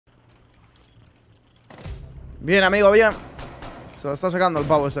Bien, amigo, bien. Se lo está sacando el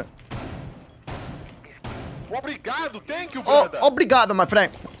pavo este. Obrigado, thank you, brother. Obrigado, my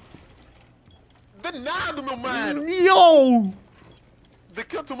friend. De nada, meu mano. Yo!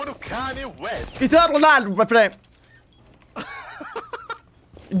 Daqui eu tomando Kanye West. Cristiano Ronaldo, my friend.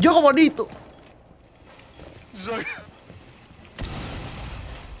 Yo bonito. Joga...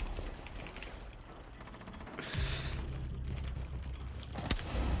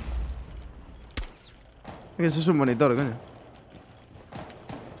 Ese es un monitor, coño.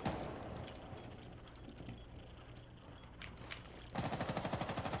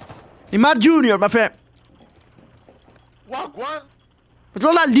 Neymar Junior, my friend. Wagwan.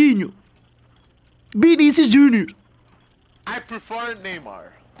 Ronaldinho. Vinicius Junior. I prefer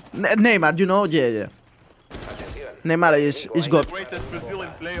Neymar. Neymar, you know, yeah. Neymar is good. The greatest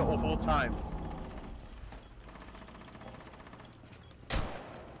Brazilian player of all time.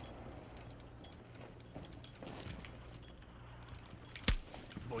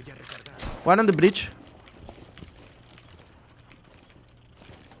 One on the bridge.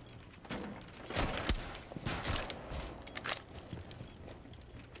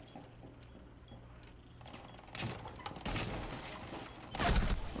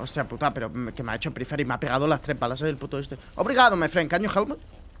 Hostia puta, pero que me ha hecho prefer y me ha pegado las 3 balas el puto este. Obrigado, my friend. Can you help me?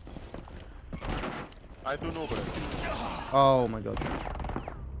 I don't know, bro. Oh my god.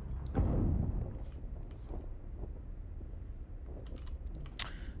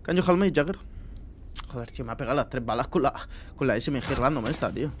 Can you help me, Jagger? Joder, tío, me ha pegado las 3 balas con la SMG random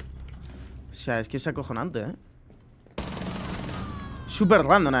esta, tío. O sea, es que es acojonante, ¿eh? Súper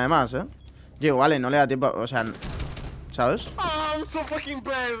random, además, ¿eh? Digo, vale, no le da tiempo, o sea... ¿Sabes? Oh, I'm so fucking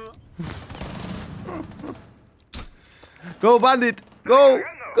bad. Go, bandit. Go,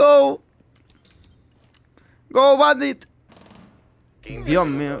 go. Go, bandit. Dios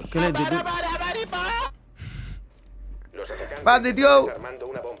mío, ¿qué le dices? Bandit, yo.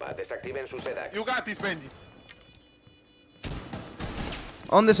 You got this, bandit.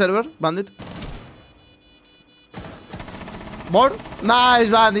 On the server, bandit. More? Nice,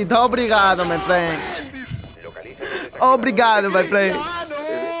 bandit. Obrigado, my friend. Obrigado, my friend.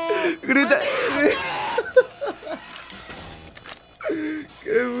 Grita.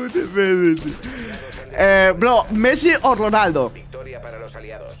 Qué puto pedo, tío. Bro, ¿Messi o Ronaldo? Victoria para los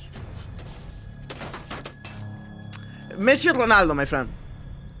aliados. Messi o Ronaldo, my friend.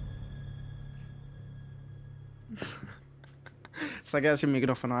 Se ha quedado sin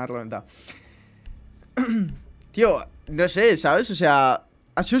micrófono, ha reventado. Tío, no sé, ¿sabes? O sea,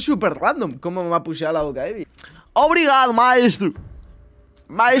 ha sido súper random cómo me ha puseado la boca, Evi. Obrigado, maestro.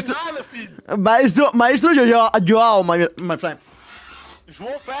 Maestro. Maestro, Joao, my friend.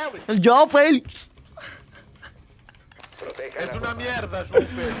 João Félix. El Joao Félix. Es una mierda, João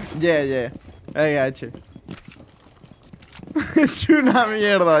Félix. Yeah. Venga, che. Es una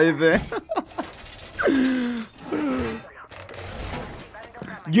mierda, dice.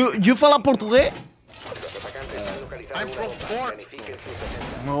 You fala portugués? I'm from Portugal.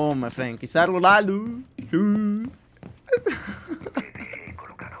 No, my friend. Quizás Ronaldo.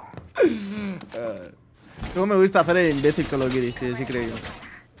 Cómo me gusta hacer el imbécil con los guiris, tío. Es increíble.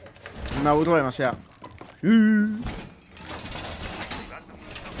 Me aburro demasiado.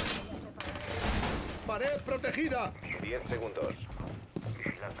 Pared protegida. 10 segundos.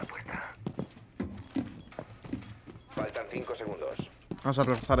 Faltan 5 segundos. Vamos a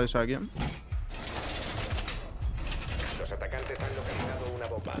reforzar eso aquí. Los atacantes han localizado una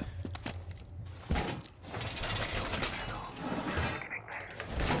bomba.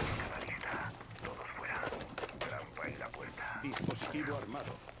 Dispositivo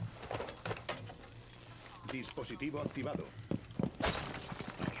armado. Dispositivo activado.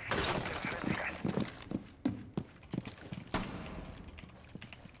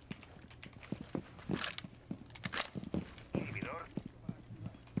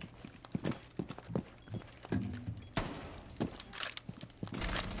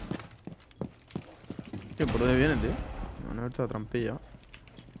 Tío, ¿por dónde vienen, tío? Me van a ver toda trampilla.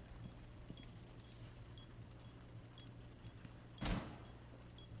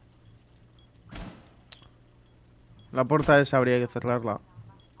 La puerta esa habría que cerrarla.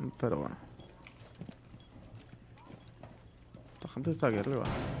 Pero bueno. La gente está aquí arriba.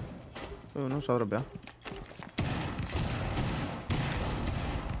 No se ha dropeado.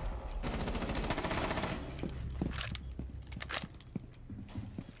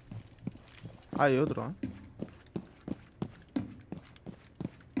 Hay otro, ¿eh?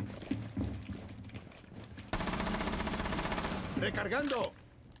 Recargando.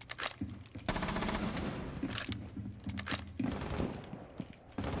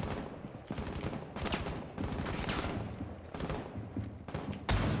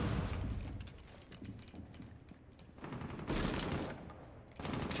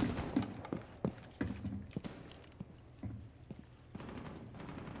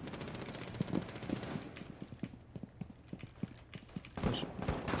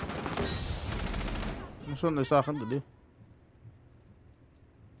 No sé dónde está la gente, tío.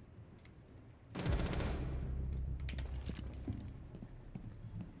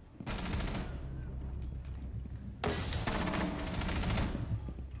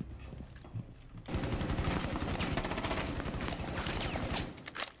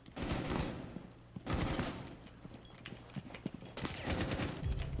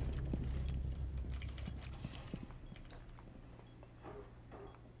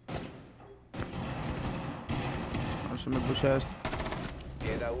 Se me puse esto.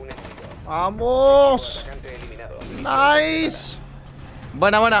 Queda un enemigo. ¡Vamos! Atacante eliminado. Nice.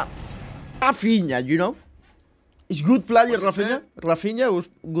 Buena, buena. Rafinha, you know? Is good player, What you Rafinha? Rafinha is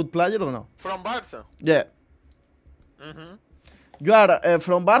good player or no? From Barca. Yeah. You are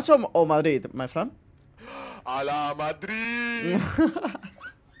from Barça or Madrid, my friend? A la Madrid.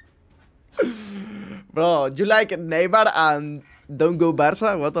 Bro, you like Neymar and don't go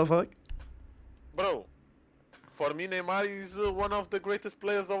Barça? What the fuck? Bro, for me Neymar is one of the greatest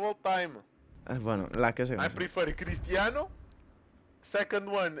players of all time. Bueno, la que se I prefer Cristiano. Second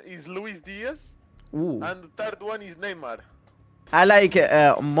one is Luis Diaz. And the third one is Neymar. I like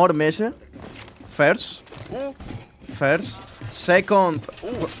more Messi. First. Who? First. Second,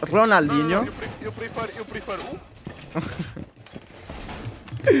 Ronaldinho. No, you prefer who?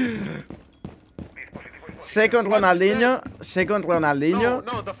 Second Ronaldinho. Second Ronaldinho.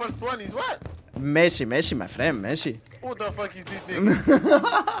 No, the first one is what? Messi, Messi, my friend, Messi. Who the fuck is this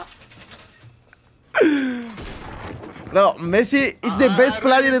nigga? Bro, Messi is the best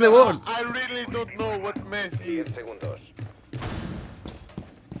player in the world. I really don't know what Messi 10 is. segundos.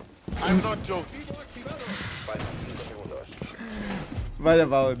 I'm not joking. Faltan 5 segundos. Vaya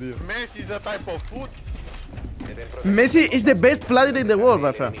pavo, tío. Messi is a type of food. Messi is the best player in the world,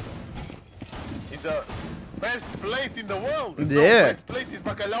 my friend. He's a best plate in the world. Yeah. No, best plate is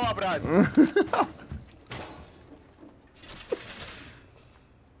bacalhau à brás.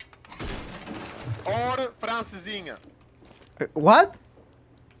 Or francesinha. What?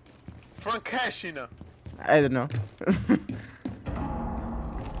 Francashina. I don't know.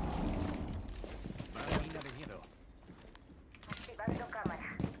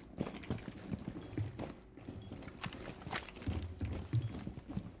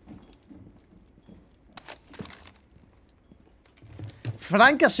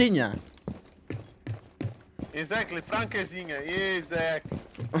 Francasiña. Exactly, francesinha. Exactly.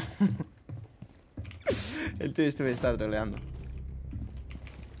 El tío este me está troleando.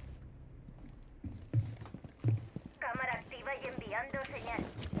 Cámara activa y enviando señal.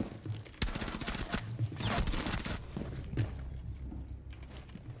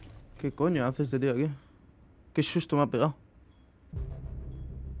 ¿Qué coño hace este tío aquí? Qué susto me ha pegado.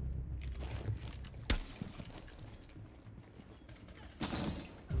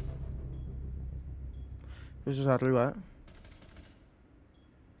 Eso es arriba,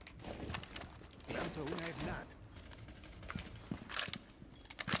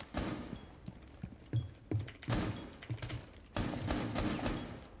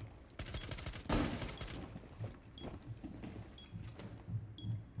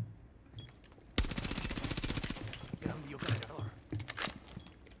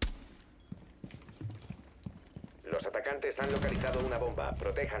 Los atacantes han localizado una bomba.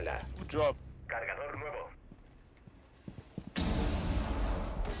 Protéjanla. Good job. Cargador nuevo.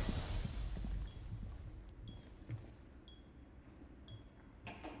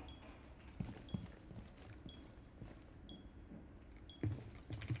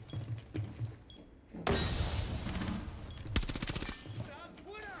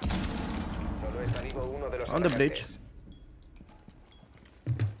 Solo está vivo uno de los On the atacantes. bridge.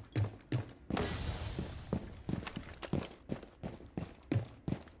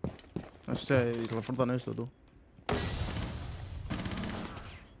 No sé, refuerzan esto, tú.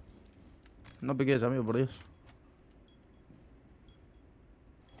 No piques, amigo, por Dios.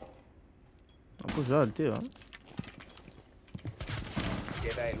 Ha pulsado el tío,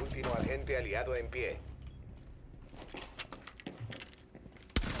 Queda el último agente aliado en pie.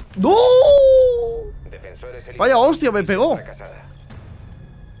 ¡No! Defensores eliminados. Vaya hostia, me pegó. Fracasada.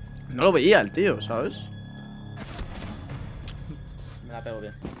 No lo veía el tío, ¿sabes? Me la pego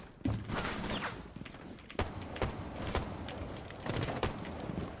bien.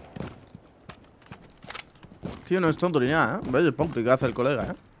 Tío, no es tonto ni nada, ¿eh? ¿Ves el pompi que hace el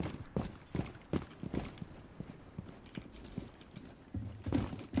colega, eh?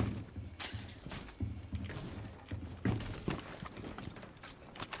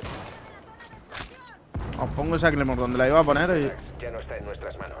 Os pongo esa Clemor donde la iba a poner y... Ya no está en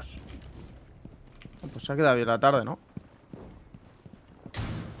nuestras manos. Pues se ha quedado bien la tarde, ¿no?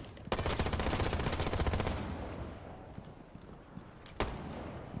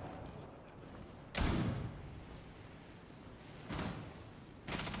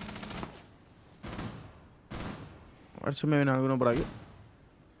 A ver si me viene alguno por aquí.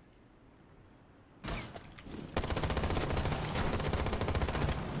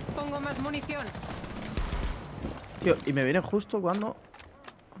 Pongo más munición. Tío, y me viene justo cuando...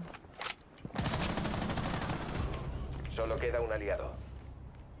 Solo queda un aliado.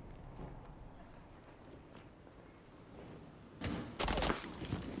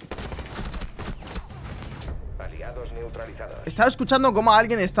 Aliados neutralizados. Estaba escuchando cómo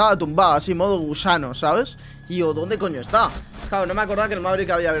alguien estaba tumbado, así, modo gusano, ¿sabes? Y yo, ¿dónde coño está? Claro, no me acordaba que el Maverick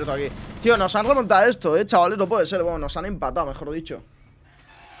había abierto aquí. Tío, nos han remontado esto, chavales, no puede ser. Bueno, nos han empatado, mejor dicho.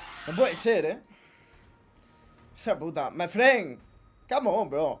 No puede ser, Esa puta. My friend. Come on,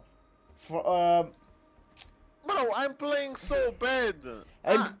 bro. Bro, I'm playing so bad.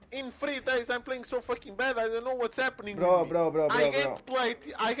 In 3 days, I'm playing so fucking bad. I don't know what's happening. Bro, with me. bro.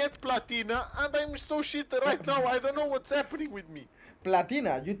 I get platina, and I'm so shit right now. I don't know what's happening with me.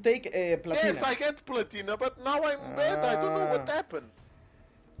 Platina, you take platina. Yes, I get platina, but now I'm bad. I don't know what happened.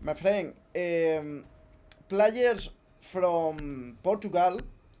 My friend, players from Portugal,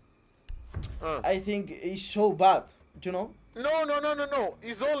 I think is so bad, you know? No.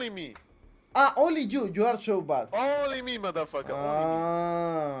 It's only me. Ah, only you are so bad. Only me, motherfucker.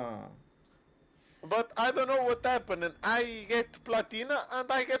 Only me. But I don't know what happened, and I get platina,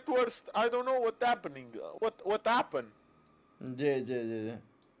 and I get worse. I don't know what's happening. What happened? Yeah.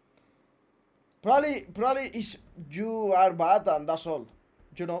 Probably is you are bad, and that's all.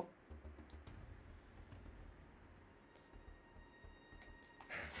 You know?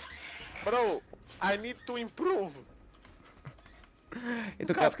 Bro, I need to improve. Y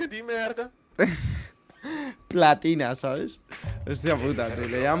tu Casca de merda. Platina, ¿sabes? Hostia puta, tú.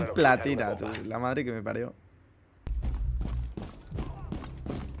 Le llaman platina, tú. La madre que me parió.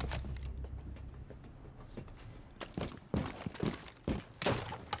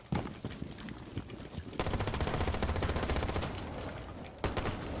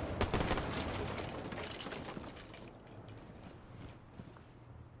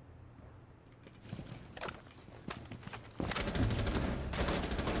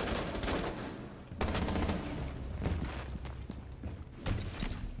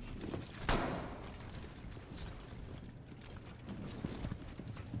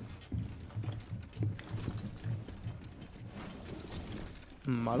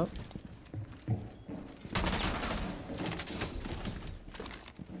 Malo.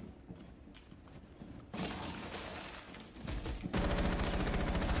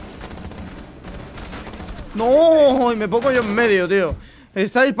 No, y me pongo yo en medio, tío.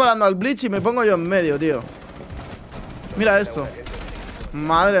 Está disparando al Blitz y me pongo yo en medio, tío. Mira esto.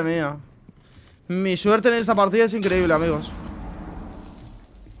 Madre mía. Mi suerte en esta partida es increíble, amigos.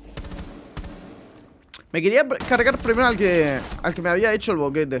 Me quería cargar primero al que me había hecho el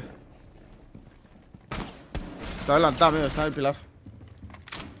boquete. Está adelantado, amigo, está en el pilar.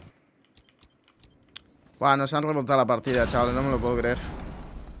 Buah, nos han remontado la partida, chavales, no me lo puedo creer.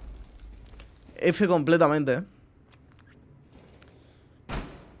 F completamente,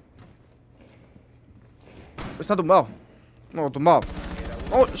 Está tumbado. No, tumbado.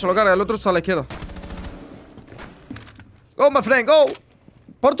 Oh, se lo carga, el otro está a la izquierda. Go, my friend, go.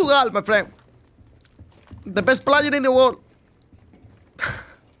 Portugal, my friend. The best player in the world.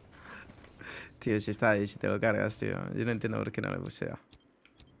 Tío, si está ahí, si te lo cargas, tío. Yo no entiendo por qué no le pusea.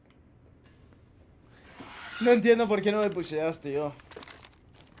 No entiendo por qué no le puseas, tío.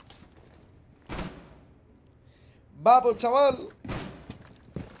 Vamos, chaval.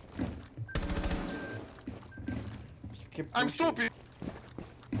 I'm stupid.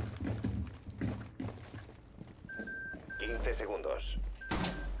 15 segundos.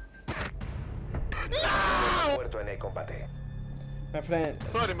 Muerto en el combate. My friend.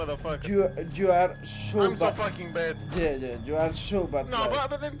 Sorry, motherfucker. You are so I'm bad. so fucking bad. Yeah, you are so bad. No,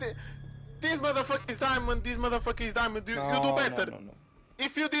 but then this motherfucker is diamond. This motherfucker is diamond. You do better. No.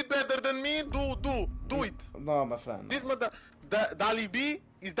 If you did better than me, do it. No, my friend. This Dali B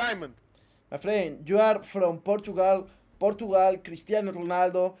is diamond. My friend, you are from Portugal. Portugal, Cristiano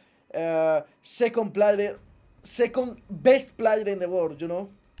Ronaldo, second best player in the world, you know?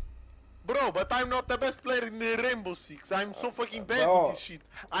 Bro, but I'm not the best player in the Rainbow Six. I'm so fucking bad bro. with this shit.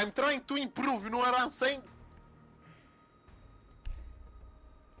 I'm trying to improve, you know what I'm saying?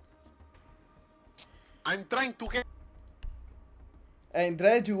 I'm trying to get... And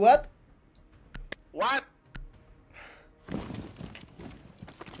trying to what? What?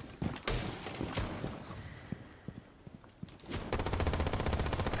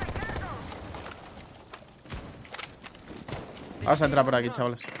 Vamos a entrar por aquí,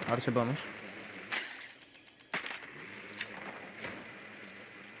 chavales. A ver si podemos.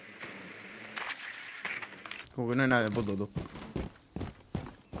 Como que no hay nadie, puto, tú.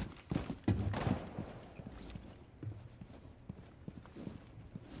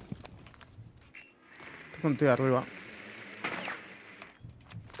 Estoy contigo arriba.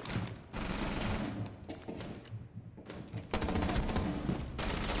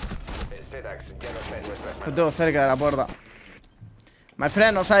 El SEDAX ya no está en nuestras Lo manos. tengo cerca de la puerta. My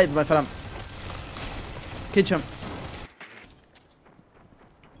friend, outside, my friend. Kitchen.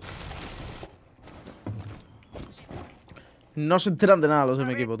 No se enteran de nada los de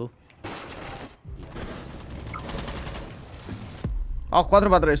mi equipo, tú. Vamos, 4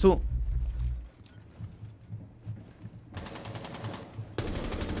 para 3, tú.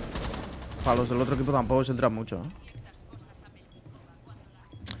 Para los del otro equipo tampoco se enteran mucho, ¿eh?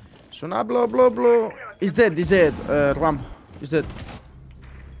 Suena blo, blo, blo. He's dead, Ram. He's dead.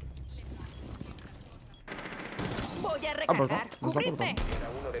 Voy a Pues recargar. no está ¡Cubridme! Era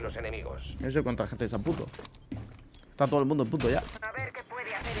uno de los enemigos. Yo soy contra gente de esa puto. Está todo el mundo en puto ya. A ver qué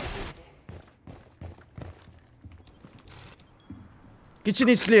puede hacer el vídeo. Kitchen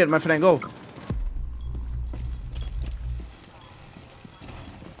is clear, my friend, go.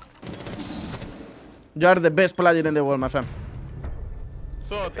 You are the best player in the world, my friend.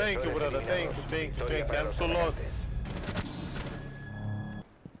 So, thank you, brother. Thank you. I'm so lost.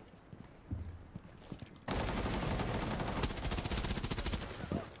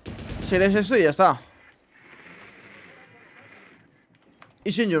 Si eres esto y ya está.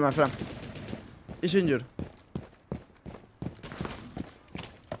 It's injured, my friend. It's injured.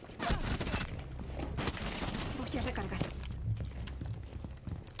 Voy a recargar.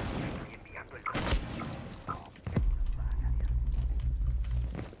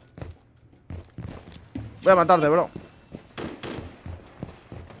 Voy a matarte, bro.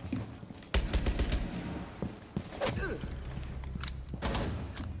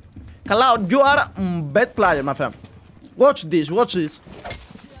 Cloud, you are a bad player, my friend. Watch this, watch this.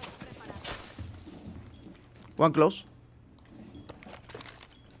 One close.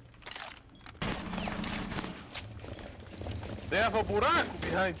 They have a buraco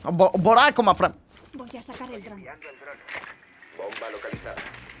behind. Boraco, my friend. Voy a sacar el dron. Bomba localizada.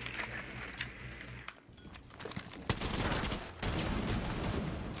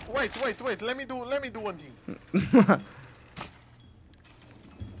 Wait. Let me do one thing.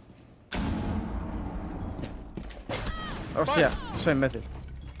 Hostia, soy imbécil.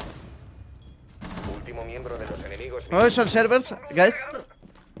 Último miembro de los enemigos. ¿No son servers, guys?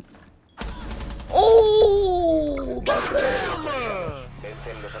 ¡Oh!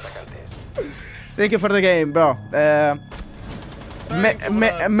 Vencen los atacantes. Thank you for the game, bro.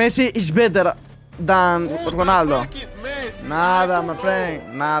 Messi is better than Ronaldo. Fuck is Messi? Nada, my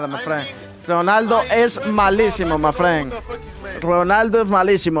friend. Nada, my friend. Ronaldo es malísimo, my friend. Who the fuck is Messi? Ronaldo es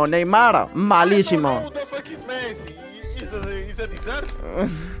malísimo. Neymar, malísimo. Who the fuck is Messi? He's a dessert?